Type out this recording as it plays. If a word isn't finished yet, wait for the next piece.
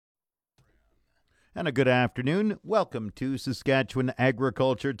And a good afternoon. Welcome to Saskatchewan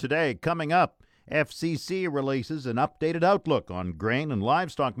Agriculture Today. Coming up, FCC releases an updated outlook on grain and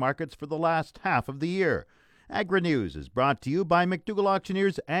livestock markets for the last half of the year. Agri-News is brought to you by McDougall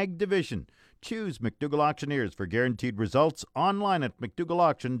Auctioneers Ag Division. Choose McDougall Auctioneers for guaranteed results online at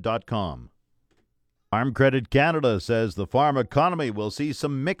mcdougallauction.com. Farm Credit Canada says the farm economy will see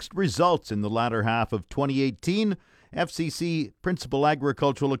some mixed results in the latter half of 2018. FCC Principal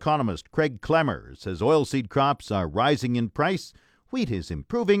Agricultural Economist Craig Clemmer says oilseed crops are rising in price, wheat is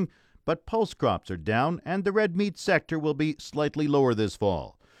improving, but pulse crops are down and the red meat sector will be slightly lower this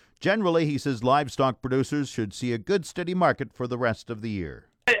fall. Generally, he says livestock producers should see a good steady market for the rest of the year.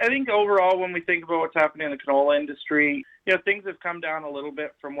 I think overall, when we think about what's happening in the canola industry, things have come down a little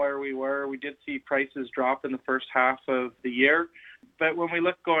bit from where we were. We did see prices drop in the first half of the year. But when we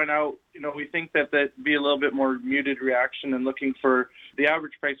look going out, we think that that'd be a little bit more muted reaction and looking for the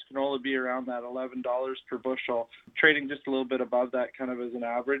average price canola be around that $11 per bushel, trading just a little bit above that kind of as an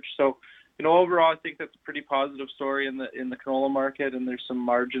average. So, overall, I think that's a pretty positive story in the canola market, and there's some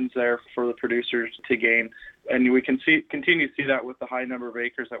margins there for the producers to gain. And we can continue to see that with the high number of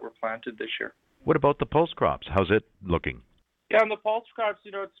acres that were planted this year. What about the pulse crops? How's it looking? Yeah, on the pulse crops,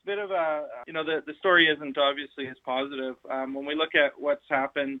 it's a bit of a, the story isn't obviously as positive. When we look at what's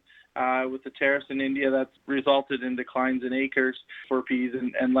happened with the tariffs in India, that's resulted in declines in acres for peas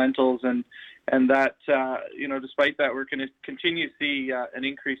and lentils. And that, despite that, we're going to continue to see an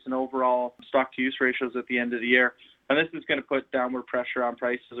increase in overall stock-to-use ratios at the end of the year. And this is going to put downward pressure on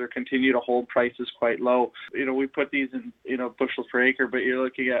prices or continue to hold prices quite low. We put these in, bushels per acre, but you're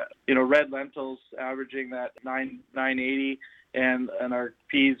looking at, red lentils averaging that 980, and our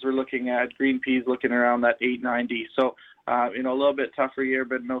peas, we're looking at green peas looking around that 890. So, a little bit tougher year,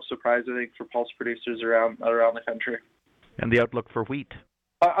 but no surprise, I think, for pulse producers around the country. And the outlook for wheat?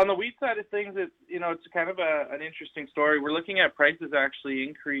 On the wheat side of things, it's kind of an interesting story. We're looking at prices actually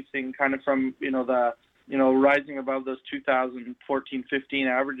increasing kind of from, rising above those 2014-15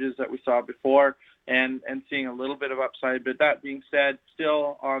 averages that we saw before and seeing a little bit of upside. But that being said,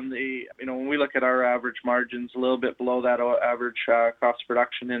 still on the, when we look at our average margins, a little bit below that average cost of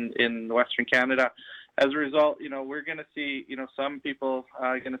production in Western Canada. As a result, we're going to see, some people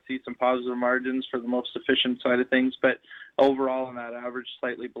are going to see some positive margins for the most efficient side of things, but overall on that average,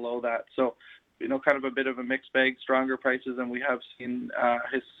 slightly below that. So, kind of a bit of a mixed bag, stronger prices than we have seen,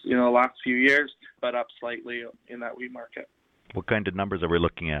 the last few years, but up slightly in that wheat market. What kind of numbers are we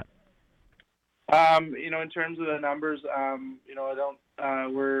looking at? In terms of the numbers,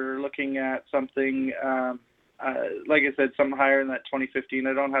 we're looking at something, like I said, something higher than that 2015.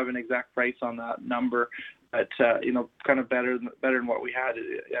 I don't have an exact price on that number, but, kind of better than what we had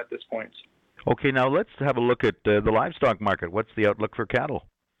at this point. Okay, now let's have a look at the livestock market. What's the outlook for cattle?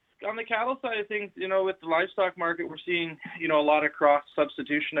 On the cattle side of things, with the livestock market, we're seeing, a lot of cross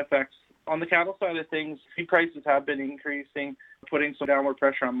substitution effects. On the cattle side of things, feed prices have been increasing, putting some downward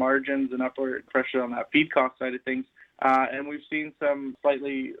pressure on margins and upward pressure on that feed cost side of things. And we've seen some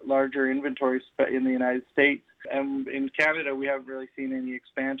slightly larger inventories in the United States. And in Canada, we haven't really seen any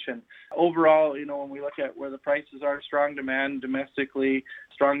expansion. Overall, when we look at where the prices are, strong demand domestically,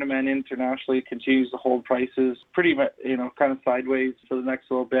 strong demand internationally continues to hold prices pretty much, kind of sideways for the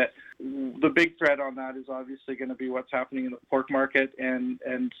next little bit. The big threat on that is obviously going to be what's happening in the pork market and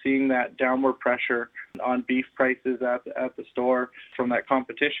seeing that downward pressure on beef prices at the store from that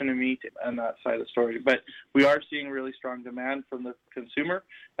competition in meat and that side of the story. But we are seeing really strong demand from the consumer,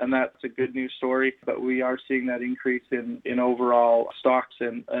 and that's a good news story. But we are seeing that increase in overall stocks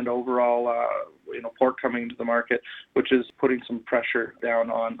and overall pork coming into the market, which is putting some pressure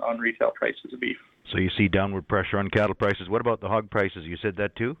down on retail prices of beef. So you see downward pressure on cattle prices. What about the hog prices? You said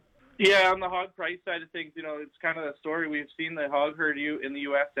that too? Yeah, on the hog price side of things, it's kind of a story. We've seen the hog herd in the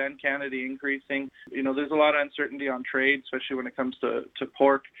U.S. and Canada increasing. There's a lot of uncertainty on trade, especially when it comes to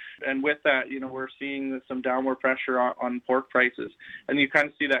pork. And with that, we're seeing some downward pressure on pork prices. And you kind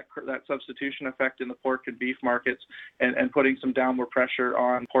of see that substitution effect in the pork and beef markets and putting some downward pressure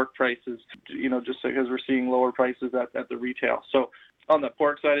on pork prices, just because we're seeing lower prices at the retail. So on the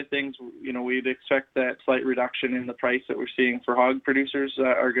pork side of things, we'd expect that slight reduction in the price that we're seeing for hog producers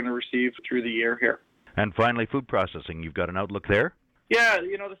are going to receive through the year here. And finally, food processing. You've got an outlook there? Yeah,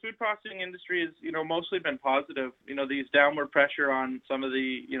 the food processing industry has, mostly been positive. These downward pressure on some of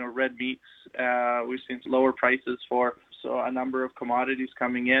the, red meats, we've seen lower prices for a number of commodities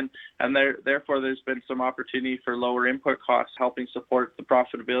coming in, and therefore there's been some opportunity for lower input costs, helping support the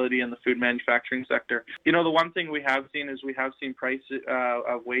profitability in the food manufacturing sector. The one thing we have seen is we have seen price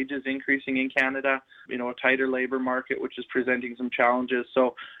of wages increasing in Canada, a tighter labor market, which is presenting some challenges.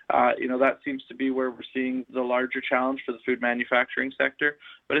 So That seems to be where we're seeing the larger challenge for the food manufacturing sector.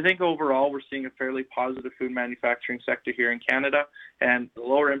 But I think overall we're seeing a fairly positive food manufacturing sector here in Canada, and the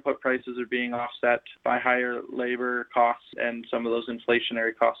lower input prices are being offset by higher labor costs and some of those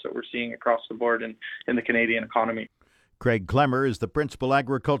inflationary costs that we're seeing across the board in the Canadian economy. Craig Clemmer is the principal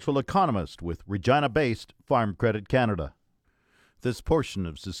agricultural economist with Regina-based Farm Credit Canada. This portion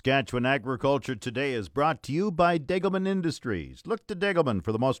of Saskatchewan Agriculture Today is brought to you by Degelman Industries. Look to Degelman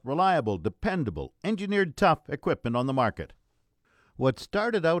for the most reliable, dependable, engineered tough equipment on the market. What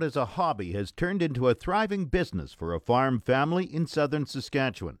started out as a hobby has turned into a thriving business for a farm family in southern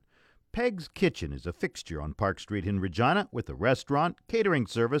Saskatchewan. Peg's Kitchen is a fixture on Park Street in Regina with a restaurant, catering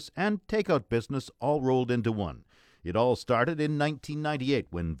service, and takeout business all rolled into one. It all started in 1998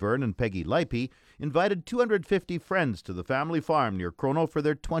 when Vern and Peggy Lipey invited 250 friends to the family farm near Crono for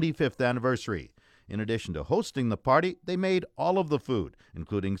their 25th anniversary. In addition to hosting the party, they made all of the food,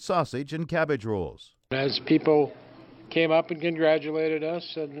 including sausage and cabbage rolls. As people came up and congratulated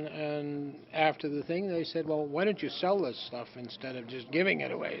us, and after the thing, they said, well, why don't you sell this stuff instead of just giving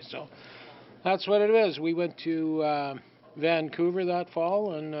it away? So that's what it is. We went to Vancouver that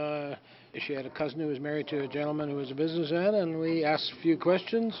fall, and she had a cousin who was married to a gentleman who was a businessman, and we asked a few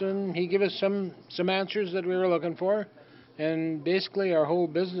questions, and he gave us some answers that we were looking for. And basically our whole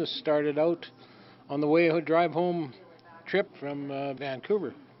business started out on the way drive home trip from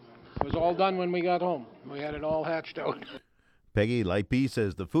Vancouver. It was all done when we got home. We had it all hatched out. Peggy Lipey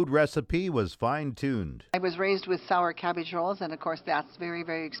says the food recipe was fine-tuned. I was raised with sour cabbage rolls, and of course that's very,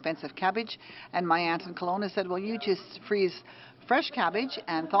 very expensive cabbage. And my aunt in Kelowna said, well, you just freeze fresh cabbage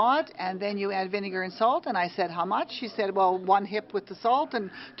and thaw it, and then you add vinegar and salt. And I said, how much? She said, well, 1 hip with the salt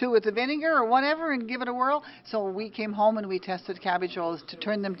and 2 with the vinegar or whatever, and give it a whirl. So we came home and we tested cabbage rolls to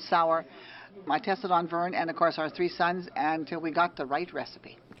turn them sour. I tested on Vern and, of course, our 3 sons until we got the right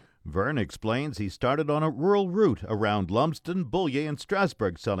recipe. Vern explains he started on a rural route around Lumsden, Bullier, and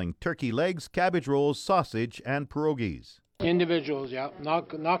Strasbourg selling turkey legs, cabbage rolls, sausage, and pierogies. Individuals, yeah.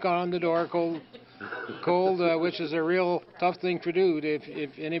 Knock on the door, cold, which is a real tough thing to do if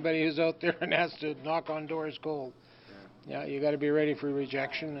anybody is out there and has to knock on doors cold. Yeah, you got to be ready for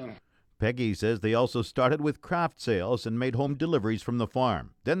rejection. Peggy says they also started with craft sales and made home deliveries from the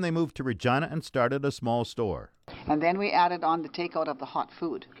farm. Then they moved to Regina and started a small store. And then we added on the takeout of the hot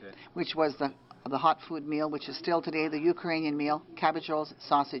food, which was the hot food meal, which is still today the Ukrainian meal, cabbage rolls,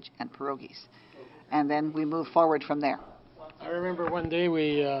 sausage, and pierogies. And then we moved forward from there. I remember one day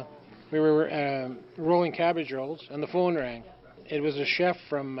we were rolling cabbage rolls, and the phone rang. It was a chef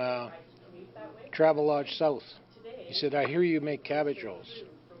from Travelodge South. He said, I hear you make cabbage rolls.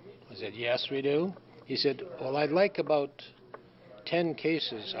 I said, yes, we do. He said, well, I'd like about 10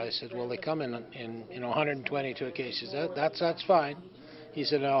 cases. I said, well, they come in 122 cases. That's fine. He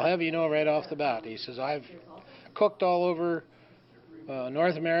said, I'll have you know right off the bat. He says, I've cooked all over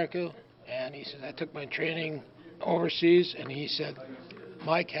North America, and he said, I took my training overseas, and he said,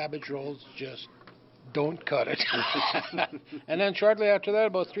 my cabbage rolls just don't cut it. And then shortly after that,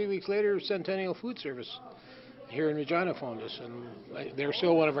 about 3 weeks later, Centennial Food Service here in Regina phoned us, and they're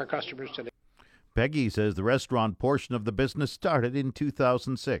still one of our customers today. Peggy says the restaurant portion of the business started in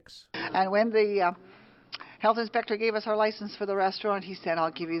 2006. And when the health inspector gave us our license for the restaurant, he said, I'll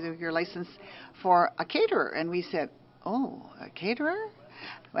give you your license for a caterer. And we said, oh, a caterer?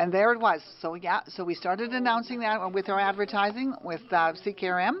 And there it was. So we started announcing that with our advertising with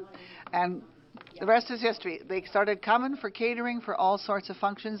CKRM, and the rest is history. They started coming for catering for all sorts of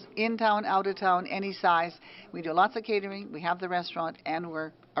functions, in town, out of town, any size. We do lots of catering, we have the restaurant, and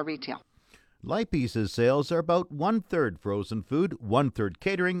we're a retail. Lipey's sales are about 1/3 frozen food, 1/3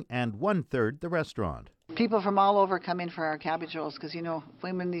 catering, and 1/3 the restaurant. People from all over come in for our cabbage rolls because,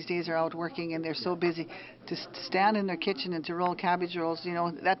 women these days are out working and they're so busy to stand in their kitchen and to roll cabbage rolls.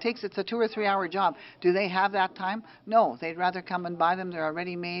 It's a 2 or 3 hour job. Do they have that time? No, they'd rather come and buy them. They're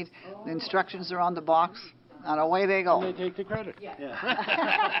already made. The instructions are on the box, and away they go. And they take the credit.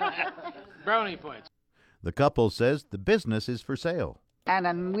 Yeah. Brownie points. The couple says the business is for sale. And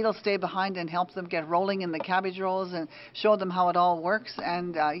then we'll stay behind and help them get rolling in the cabbage rolls and show them how it all works.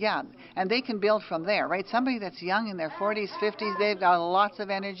 And and they can build from there, right? Somebody that's young in their 40s, 50s, they've got lots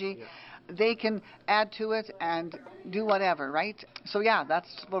of energy. Yeah. They can add to it and do whatever, right? So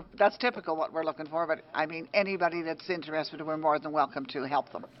that's typical what we're looking for. But anybody that's interested, we're more than welcome to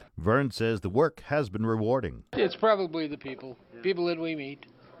help them. Vern says the work has been rewarding. It's probably the people that we meet.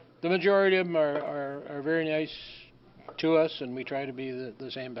 The majority of them are very nice to us, and we try to be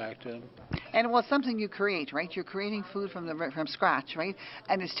the same back to them. And it's something you create, right? You're creating food from scratch, right?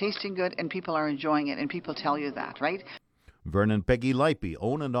 And it's tasting good, and people are enjoying it, and people tell you that, right? Vern and Peggy Lipey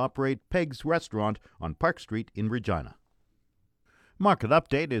own and operate Peg's Restaurant on Park Street in Regina. Market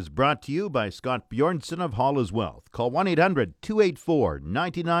Update is brought to you by Scott Bjornson of Hall's Wealth. Call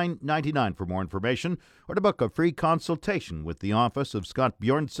 1-800-284-9999 for more information or to book a free consultation with the office of Scott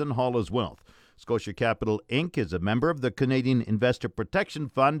Bjornson, Hall's Wealth. Scotia Capital Inc. is a member of the Canadian Investor Protection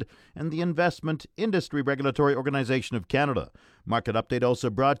Fund and the Investment Industry Regulatory Organization of Canada. Market Update also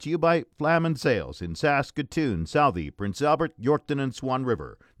brought to you by Flaman Sales in Saskatoon, Southey, Prince Albert, Yorkton, and Swan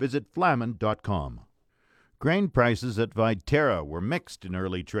River. Visit flaman.com. Grain prices at Viterra were mixed in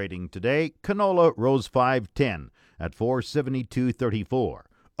early trading today. Canola rose 5.10 at $472.34.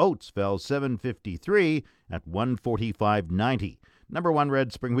 Oats fell 7.53 at $145.90. Number 1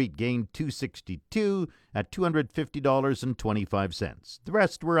 red spring wheat gained $2.62 at $250.25. The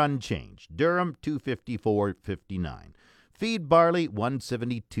rest were unchanged. Durum $254.59. Feed barley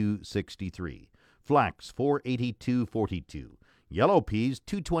 $172.63. Flax $482.42. Yellow peas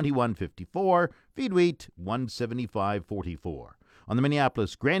 $221.54. Feed wheat $175.44. On the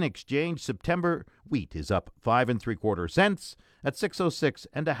Minneapolis Grain Exchange, September wheat is up 5 3/4 cents at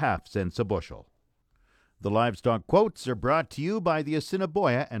 606.5 cents a bushel. The livestock quotes are brought to you by the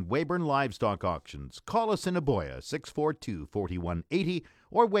Assiniboia and Weyburn Livestock Auctions. Call Assiniboia 642-4180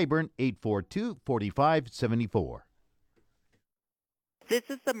 or Weyburn 842-4574. This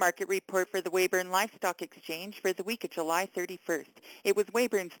is the market report for the Weyburn Livestock Exchange for the week of July 31st. It was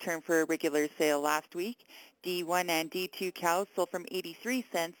Weyburn's turn for a regular sale last week. D1 and D2 cows sold from 83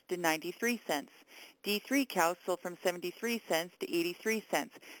 cents to 93 cents. D3 cows sold from 73 cents to 83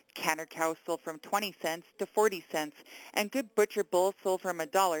 cents. Canner cows sold from 20 cents to 40 cents. And good butcher bulls sold from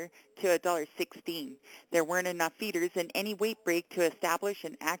 $1 to $1.16. There weren't enough feeders in any weight break to establish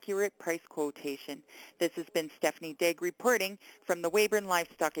an accurate price quotation. This has been Stephanie Degg reporting from the Weyburn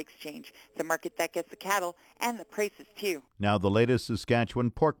Livestock Exchange, the market that gets the cattle and the prices too. Now the latest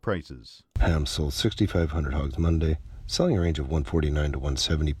Saskatchewan pork prices. Ham sold 6,500 hogs Monday, selling a range of $149 to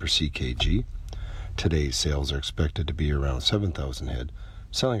 $170 per CKG. Today's sales are expected to be around 7,000 head,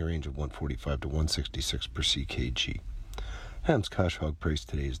 selling a range of $145 to $166 per CKG. Ham's cash hog price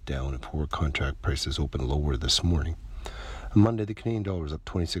today is down and forward contract prices open lower this morning. On Monday, the Canadian dollar was up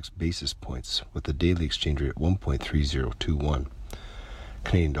 26 basis points, with the daily exchange rate at 1.3021.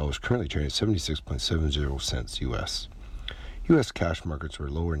 Canadian dollar is currently trading at 76.70 cents U.S. U.S. cash markets were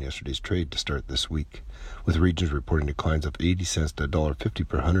lower in yesterday's trade to start this week, with regions reporting declines of 80 cents to $1.50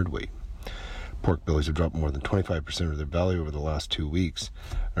 per hundredweight. Pork bellies have dropped more than 25% of their value over the last 2 weeks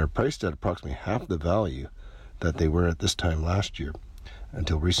and are priced at approximately half the value that they were at this time last year.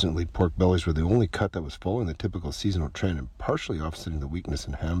 Until recently, pork bellies were the only cut that was following the typical seasonal trend and partially offsetting the weakness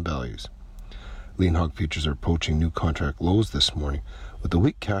in ham values. Lean hog futures are approaching new contract lows this morning, with the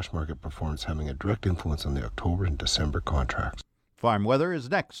weak cash market performance having a direct influence on the October and December contracts. Farm weather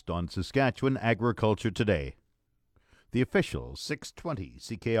is next on Saskatchewan Agriculture Today. The official 620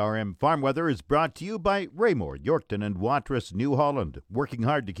 CKRM Farm Weather is brought to you by Raymore, Yorkton, and Watrous, New Holland, working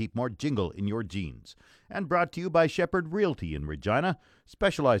hard to keep more jingle in your jeans. And brought to you by Shepherd Realty in Regina,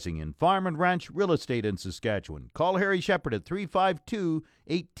 specializing in farm and ranch real estate in Saskatchewan. Call Harry Shepherd at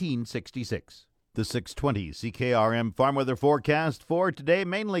 352-1866. The 620 CKRM Farm Weather forecast for today: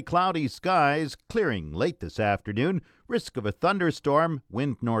 mainly cloudy skies, clearing late this afternoon, risk of a thunderstorm,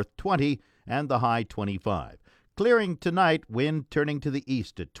 wind north 20, and the high 25. Clearing tonight, wind turning to the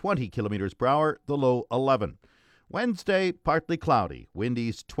east at 20 kilometers per hour, the low 11. Wednesday, partly cloudy, wind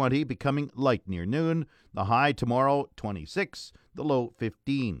east 20, becoming light near noon, the high tomorrow 26, the low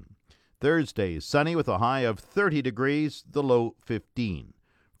 15. Thursday, sunny with a high of 30 degrees, the low 15.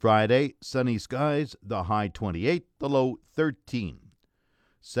 Friday, sunny skies, the high 28, the low 13.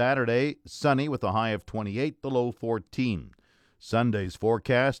 Saturday, sunny with a high of 28, the low 14. Sunday's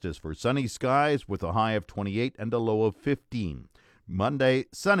forecast is for sunny skies with a high of 28 and a low of 15. Monday,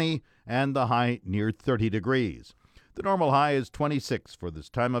 sunny and the high near 30 degrees. The normal high is 26 for this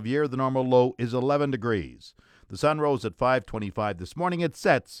time of year. The normal low is 11 degrees. The sun rose at 5:25 this morning. It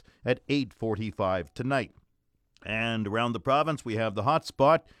sets at 8:45 tonight. And around the province, we have the hot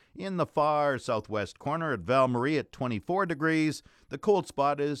spot in the far southwest corner at Val-Marie at 24 degrees. The cold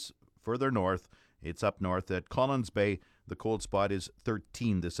spot is further north. It's up north at Collins Bay. The cold spot is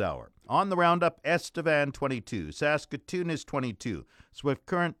 13 this hour. On the roundup, Estevan 22, Saskatoon is 22, Swift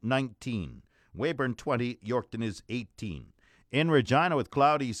Current 19, Weyburn 20, Yorkton is 18. In Regina with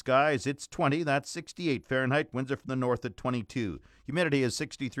cloudy skies, it's 20, that's 68 Fahrenheit. Winds are from the north at 22. Humidity is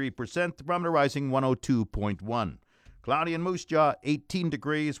 63%, the barometer rising 102.1. Cloudy in Moose Jaw, 18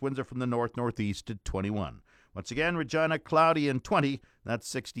 degrees. Winds are from the north-northeast at 21. Once again, Regina cloudy and 20. That's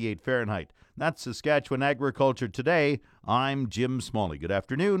 68 Fahrenheit. That's Saskatchewan Agriculture Today. I'm Jim Smalley. Good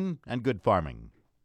afternoon and good farming.